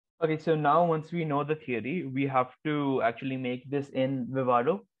Okay, so now once we know the theory, we have to actually make this in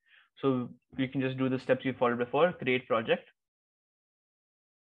Vivado. So we can just do the steps we followed before, create project.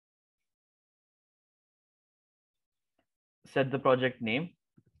 Set the project name.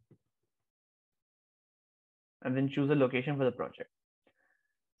 And then choose a location for the project.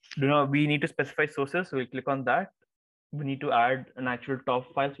 We need to specify sources, so we click on that. We need to add an actual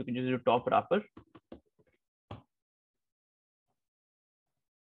top file, so we can just do top wrapper.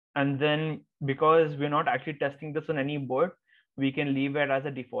 And then because we're not actually testing this on any board, we can leave it as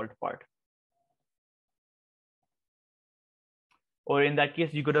a default part. Or in that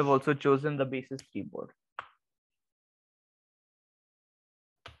case, you could have also chosen the basis keyboard.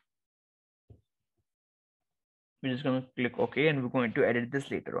 We're just going to click OK, and we're going to edit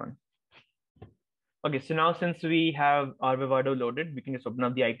this later on. Okay, so now since we have our Vivado loaded, we can just open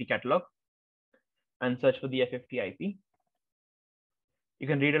up the IP catalog and search for the FFT IP. You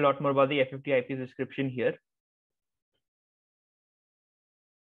can read a lot more about the FFT IP's description here.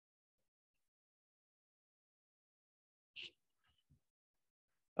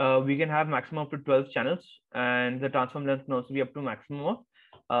 We can have maximum up to 12 channels, and the transform length can also be up to maximum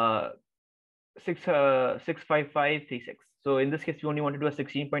of 65536. So in this case, we only want to do a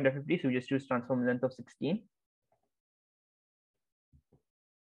 16-point FFT, so we just choose transform length of 16.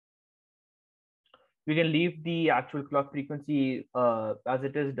 We can leave the actual clock frequency as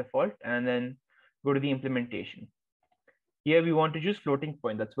it is default, and then go to the implementation. Here we want to choose floating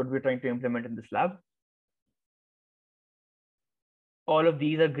point. That's what we're trying to implement in this lab. All of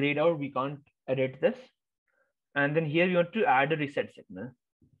these are grayed out. We can't edit this. And then here we want to add a reset signal.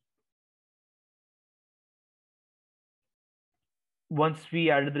 Once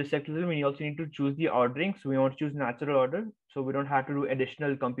we added the reset signal, we also need to choose the ordering. So we want to choose natural order, so we don't have to do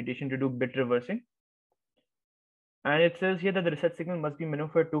additional computation to do bit reversing. And it says here that the reset signal must be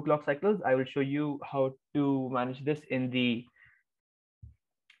minimum for 2 clock cycles. I will show you how to manage this in the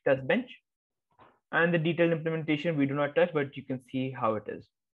test bench. And the detailed implementation we do not touch, but you can see how it is.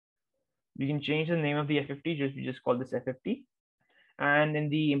 We can change the name of the FFT, we just call this FFT. And in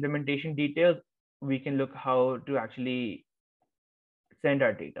the implementation details, we can look how to actually send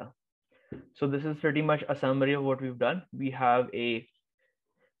our data. So this is pretty much a summary of what we've done. We have a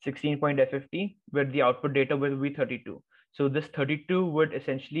 16-point FFT where the output data will be 32. So this 32 would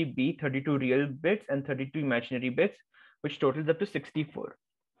essentially be 32 real bits and 32 imaginary bits, which totals up to 64.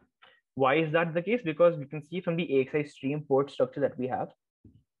 Why is that the case? Because we can see from the AXI stream port structure that we have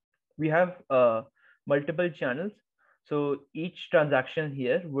multiple channels. So each transaction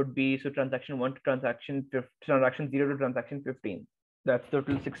here would be, so transaction 1 to transaction 0 to transaction 15. That's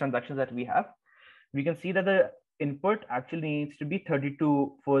total 6 transactions that we have. We can see that the input actually needs to be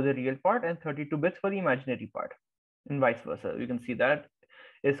 32 for the real part and 32 bits for the imaginary part, and vice versa. You can see that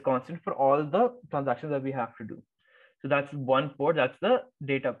is constant for all the transactions that we have to do. So that's one port, that's the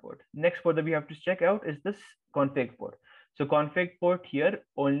data port. Next port that we have to check out is this config port. So config port here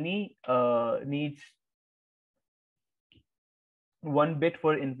only needs 1 bit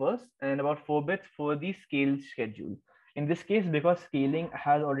for inverse and about 4 bits for the scale schedule. In this case, because scaling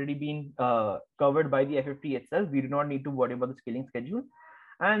has already been covered by the FFT itself, we do not need to worry about the scaling schedule.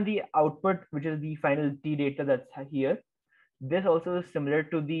 And the output, which is the final T data that's here, this also is similar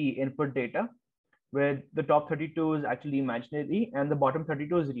to the input data, where the top 32 is actually imaginary and the bottom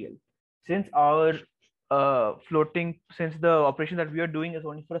 32 is real. Since our since the operation that we are doing is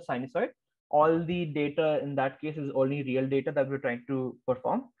only for a sinusoid, all the data in that case is only real data that we're trying to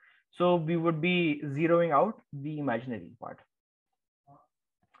perform. So we would be zeroing out the imaginary part.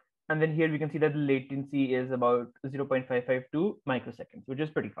 And then here we can see that the latency is about 0.552 microseconds, which is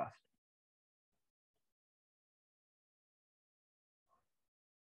pretty fast.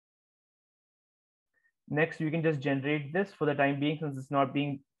 Next, we can just generate this for the time being. Since it's not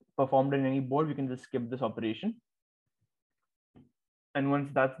being performed on any board, we can just skip this operation. And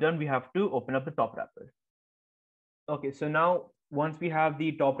once that's done, we have to open up the top wrapper. Okay, so now once we have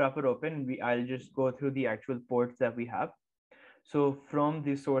the top wrapper open, I'll just go through the actual ports that we have. So from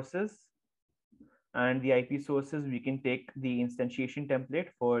the sources and the IP sources, we can take the instantiation template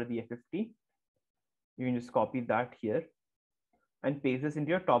for the FFT. You can just copy that here and paste this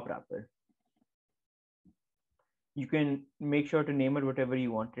into your top wrapper. You can make sure to name it whatever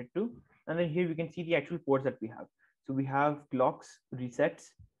you want it to. And then here we can see the actual ports that we have. So we have clocks, resets,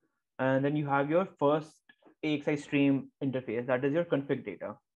 and then you have your first AXI stream interface. That is your config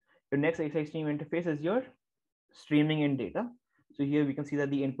data. Your next AXI stream interface is your streaming in data. So here we can see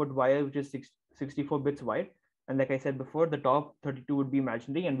that the input wire, which is 64 bits wide. And like I said before, the top 32 would be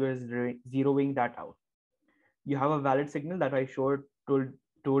imaginary, and we're zeroing that out. You have a valid signal that I told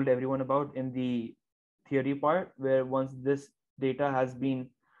told everyone about in the theory part, where once this data has been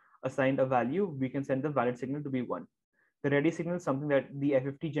assigned a value, we can send the valid signal to be 1. The ready signal is something that the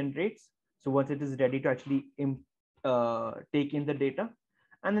FFT generates. So once it is ready to actually take in the data.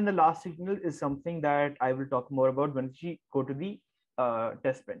 And then the last signal is something that I will talk more about when we go to the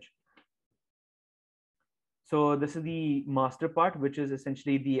test bench. So this is the master part, which is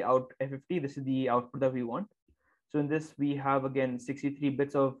essentially the out FFT. This is the output that we want. So in this, we have again 63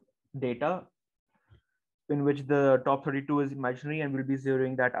 bits of data in which the top 32 is imaginary, and we'll be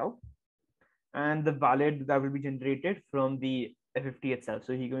zeroing that out. And the valid that will be generated from the FFT itself.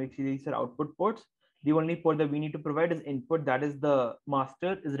 So here you can see these are output ports. The only port that we need to provide is input. That is the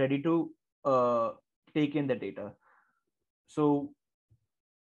master is ready to take in the data. So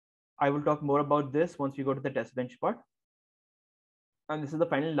I will talk more about this once we go to the test bench part. And this is the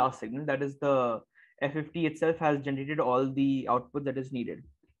final last signal. That is the FFT itself has generated all the output that is needed.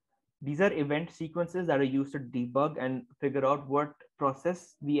 These are event sequences that are used to debug and figure out what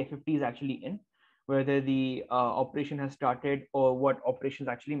process the FFT is actually in, whether the operation has started or what operation is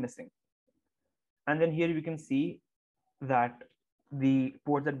actually missing. And then here we can see that the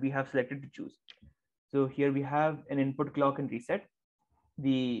ports that we have selected to choose. So here we have an input clock and reset,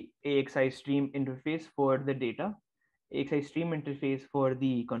 the AXI stream interface for the data, AXI stream interface for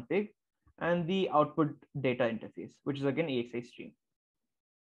the config, and the output data interface, which is again AXI stream.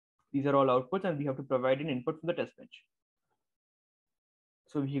 These are all outputs, and we have to provide an input from the test bench.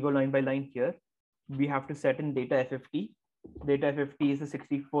 So if you go line by line here, we have to set in data FFT. Data FFT is the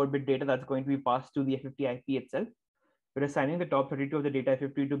 64-bit data that's going to be passed to the FFT IP itself. We're assigning the top 32 of the data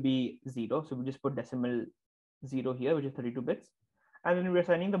FFT to be 0. So we just put decimal 0 here, which is 32 bits. And then we're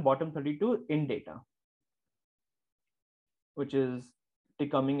assigning the bottom 32 in data, which is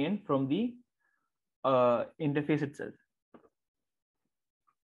coming in from the interface itself.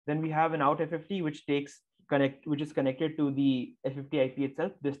 Then we have an out FFT, which is connected to the FFT IP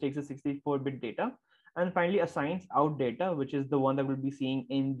itself. This takes a 64-bit data, and finally assigns out data, which is the one that we'll be seeing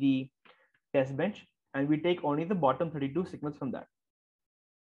in the test bench. And we take only the bottom 32 signals from that.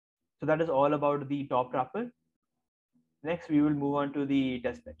 So that is all about the top wrapper. Next, we will move on to the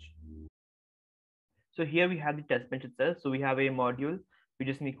test bench. So here we have the test bench itself. So we have a module. We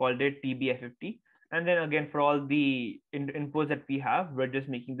just called it TBFFT. And then again, for all the inputs that we have, we're just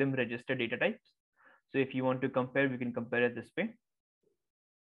making them register data types. So if you want to compare, we can compare it this way.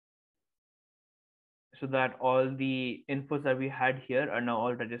 So that all the inputs that we had here are now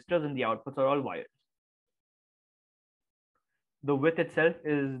all registers, and the outputs are all wires. The width itself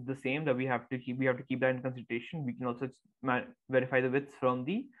is the same that we have to keep that in consideration. We can also verify the widths from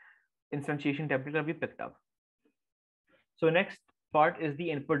the instantiation template that we picked up. So next part is the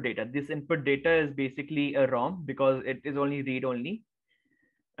input data. This input data is basically a ROM because it is only read only.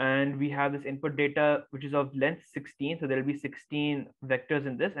 And we have this input data, which is of length 16. So there'll be 16 vectors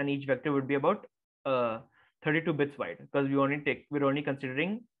in this, and each vector would be about 32 bits wide, because we're only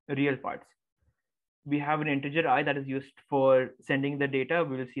considering real parts. We have an integer I that is used for sending the data.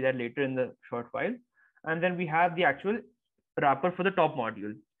 We will see that later in the short while. And then we have the actual wrapper for the top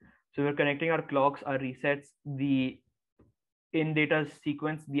module. So we're connecting our clocks, our resets, the in data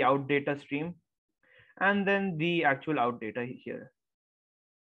sequence, the out data stream, and then the actual out data here.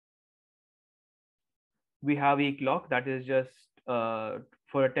 We have a clock that is just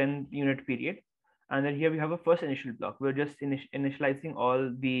for a 10-unit period. And then here we have a first initial block. We're just initializing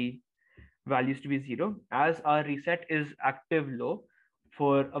all the values to be 0. As our reset is active low,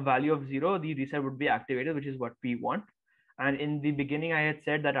 for a value of 0, the reset would be activated, which is what we want. And in the beginning, I had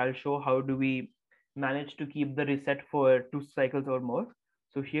said that I'll show how do we manage to keep the reset for 2 cycles or more.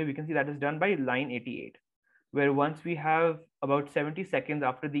 So here we can see that is done by line 88, where once we have about 70 seconds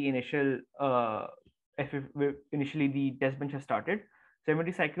after the initial initially the test bench has started,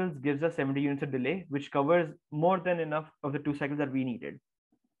 70 cycles gives us 70 units of delay, which covers more than enough of the 2 cycles that we needed.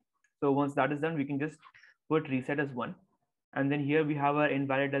 So once that is done, we can just put reset as 1. And then here we have our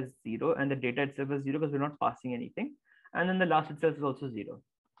invalid as 0, and the data itself is 0 because we're not passing anything. And then the last itself is also 0.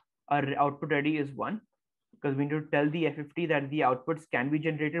 Our output ready is 1 because we need to tell the FFT that the outputs can be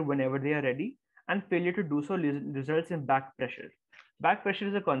generated whenever they are ready, and failure to do so results in back pressure. Back pressure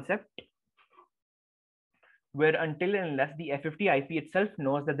is a concept where until and unless the FFT IP itself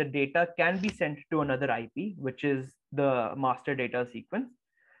knows that the data can be sent to another IP, which is the master data sequence,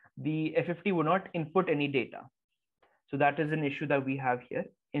 the FFT will not input any data. So that is an issue that we have here.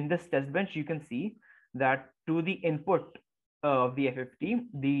 In this test bench, you can see that to the input of the FFT,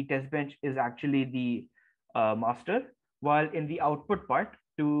 the test bench is actually the master, while in the output part,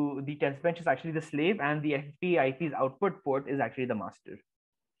 to the test bench is actually the slave, and the FFT IP's output port is actually the master.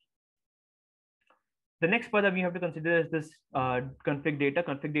 The next part that we have to consider is this config data.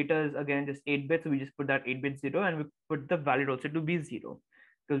 Config data is again just 8 bits. So we just put that 8-bit 0 and we put the valid also to be 0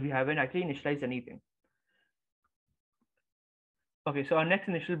 because we haven't actually initialized anything. Okay, so our next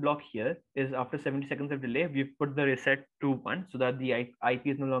initial block here is after 70 seconds of delay, we've put the reset to 1 so that the IP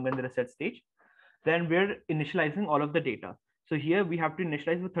is no longer in the reset stage. Then we're initializing all of the data. So here we have to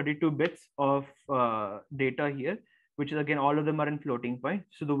initialize with 32 bits of data here, which is again, all of them are in floating point.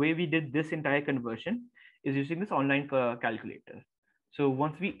 So the way we did this entire conversion is using this online calculator. So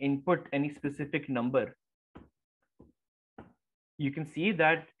once we input any specific number, you can see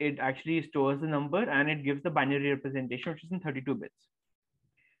that it actually stores the number and it gives the binary representation, which is in 32 bits.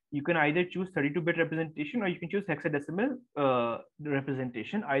 You can either choose 32-bit representation or you can choose hexadecimal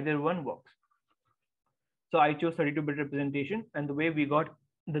representation. Either one works. So I chose 32-bit representation, and the way we got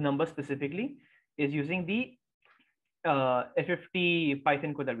the number specifically is using the FFT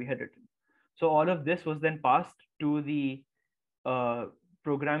Python code that we had written. So all of this was then passed to the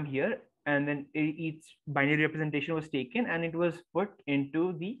program here, and then each binary representation was taken and it was put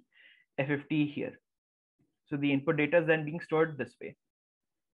into the FFT here. So the input data is then being stored this way.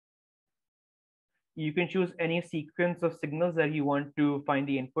 You can choose any sequence of signals that you want to find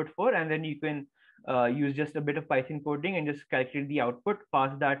the input for, and then you can use just a bit of Python coding and just calculate the output,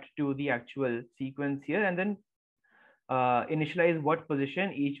 pass that to the actual sequence here, and then initialize what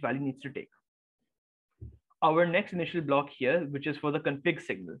position each value needs to take. Our next initial block here, which is for the config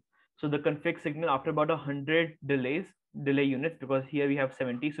signal. So the config signal, after about 100 delay units, because here we have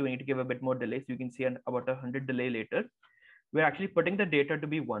 70, so we need to give a bit more delay. So you can see about 100 delay later, we're actually putting the data to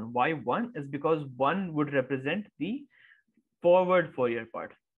be 1. Why 1? Is because 1 would represent the forward Fourier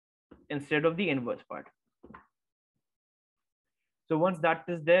part instead of the inverse part. So once that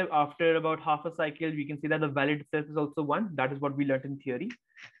is there, after about half a cycle, we can see that the valid itself is also 1. That is what we learned in theory.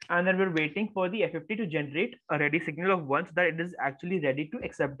 And then we're waiting for the FFT to generate a ready signal of 1 so that it is actually ready to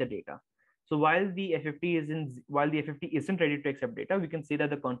accept the data. So while the FFT isn't ready to accept data, we can see that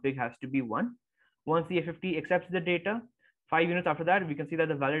the config has to be 1. Once the FFT accepts the data, 5 units after that, we can see that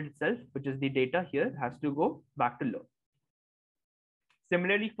the valid itself, which is the data here, has to go back to low.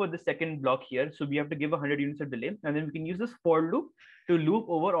 Similarly, for the second block here, so we have to give 100 units of delay, and then we can use this for loop to loop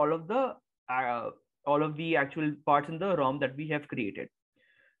over all of the actual parts in the ROM that we have created.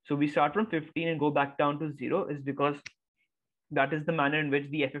 So we start from 15 and go back down to 0 is because that is the manner in which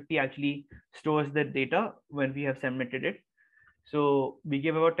the FFT actually stores the data when we have submitted it. So we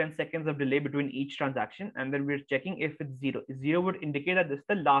give about 10 seconds of delay between each transaction, and then we're checking if it's 0. 0 would indicate that this is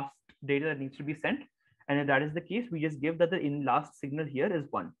the last data that needs to be sent. And if that is the case, we just give that the last signal here is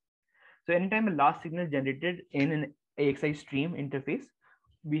 1. So anytime a last signal generated in an AXI stream interface,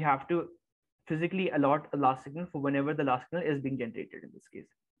 we have to physically allot a last signal for whenever the last signal is being generated in this case.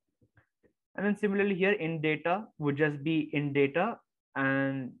 And then similarly here, in data would just be in data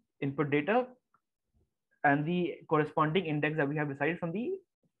and input data and the corresponding index that we have decided from the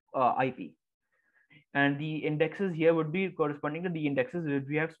IP. And the indexes here would be corresponding to the indexes that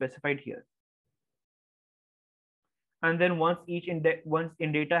we have specified here. And then once in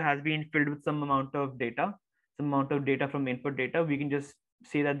data has been filled with some amount of data from input data, we can just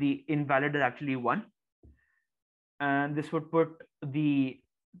say that the invalid is actually 1. And this would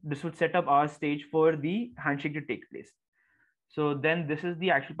set up our stage for the handshake to take place. So then this is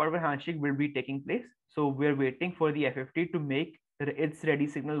the actual part of a handshake will be taking place. So we're waiting for the FFT to make its ready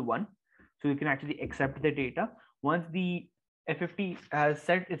signal 1. So you can actually accept the data. Once the FFT has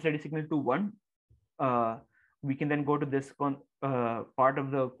set its ready signal to 1, we can then go to this part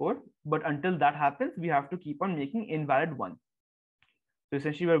of the code. But until that happens, we have to keep on making invalid 1. So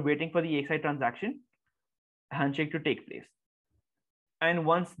essentially, we're waiting for the AXI transaction handshake to take place. And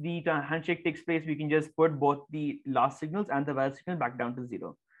once the handshake takes place, we can just put both the last signals and the valid signal back down to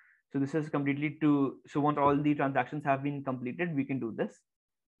 0. So this is completely so once all the transactions have been completed, we can do this.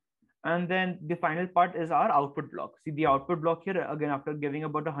 And then the final part is our output block. See the output block here, again, after giving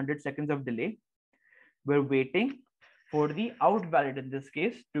about 100 seconds of delay, we're waiting for the out valid in this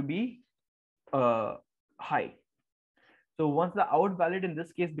case to be high. So once the out valid in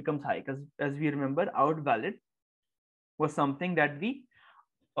this case becomes high, because as we remember, out valid was something that the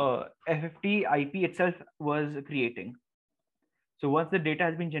FFT IP itself was creating. So once the data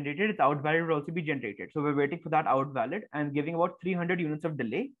has been generated, its out valid will also be generated. So we're waiting for that out valid and giving about 300 units of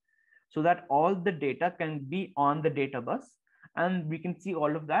delay so that all the data can be on the data bus and we can see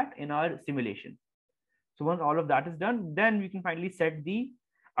all of that in our simulation. So once all of that is done, then we can finally set the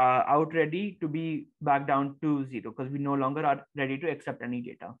out ready to be back down to 0 because we no longer are ready to accept any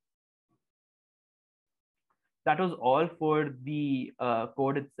data. That was all for the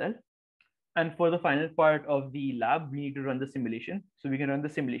code itself. And for the final part of the lab, we need to run the simulation. So we can run the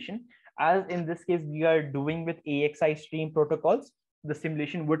simulation. As in this case, we are doing with AXI stream protocols, the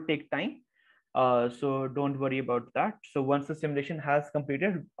simulation would take time. So don't worry about that. So once the simulation has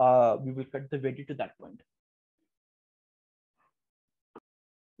completed, we will cut the video to that point.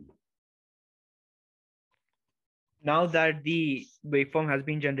 Now that the waveform has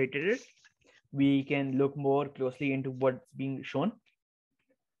been generated, we can look more closely into what's being shown.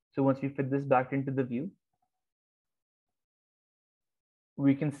 So once we fit this back into the view,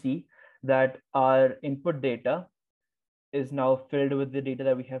 we can see that our input data is now filled with the data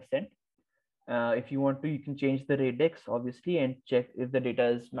that we have sent. If you want to, you can change the radix, obviously, and check if the data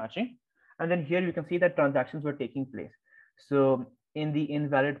is matching. And then here you can see that transactions were taking place. So in the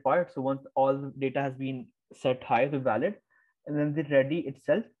invalid part, so once all the data has been set high to valid, and then the ready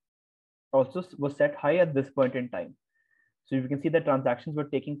itself also was set high at this point in time. So you can see that transactions were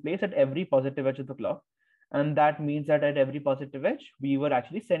taking place at every positive edge of the clock. And that means that at every positive edge, we were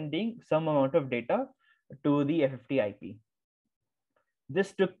actually sending some amount of data to the FFT IP.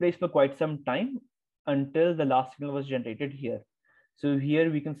 This took place for quite some time until the last signal was generated here. So here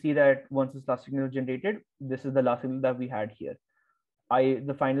we can see that once this last signal was generated, this is the last signal that we had here.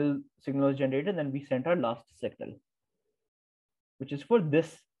 The final signal was generated, then we sent our last signal, which is for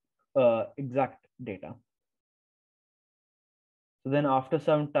this exact data. So then after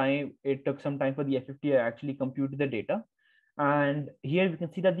some time, it took some time for the FFT to actually compute the data. And here we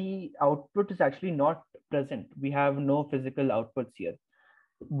can see that the output is actually not present. We have no physical outputs here.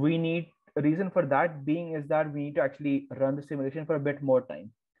 We need a reason for that being is that we need to actually run the simulation for a bit more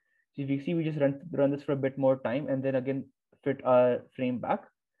time. So if you see, we just run this for a bit more time and then again fit our frame back.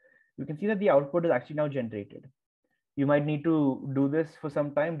 You can see that the output is actually now generated. You might need to do this for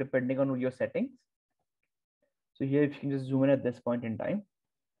some time depending on your settings. So here, if you can just zoom in at this point in time,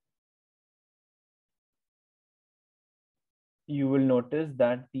 you will notice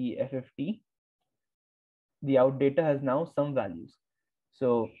that the FFT, the out data has now some values.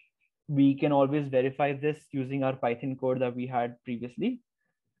 So we can always verify this using our Python code that we had previously.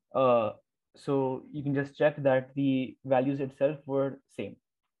 So you can just check that the values itself were same.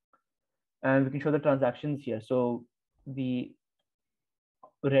 And we can show the transactions here. So the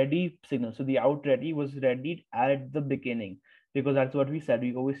ready signal, so the out ready was ready at the beginning, because that's what we said.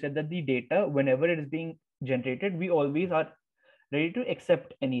 We always said that the data, whenever it is being generated, we always are ready to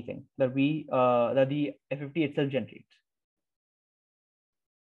accept anything that that the FFT itself generates.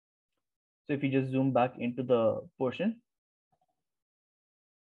 So if you just zoom back into the portion,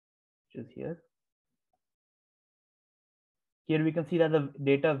 which is here, we can see that the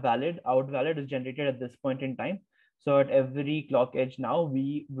data out valid is generated at this point in time. So at every clock edge now,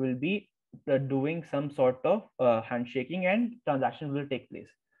 we will be doing some sort of handshaking and transactions will take place.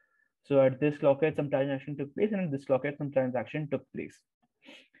 So at this clock edge, some transaction took place, and at this clock edge, some transaction took place.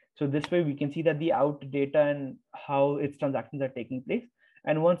 So this way we can see that the out data and how its transactions are taking place.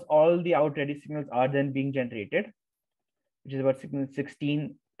 And once all the out ready signals are then being generated, which is about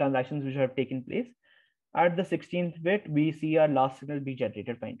 16 transactions which have taken place, at the 16th bit, we see our last signal be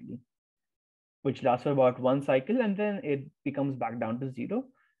generated finally, which lasts for about one cycle, and then it becomes back down to 0,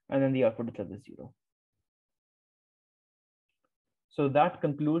 and then the output itself is 0. So that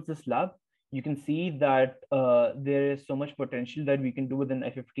concludes this lab. You can see that there is so much potential that we can do with an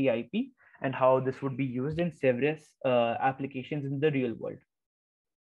FFT IP and how this would be used in several applications in the real world.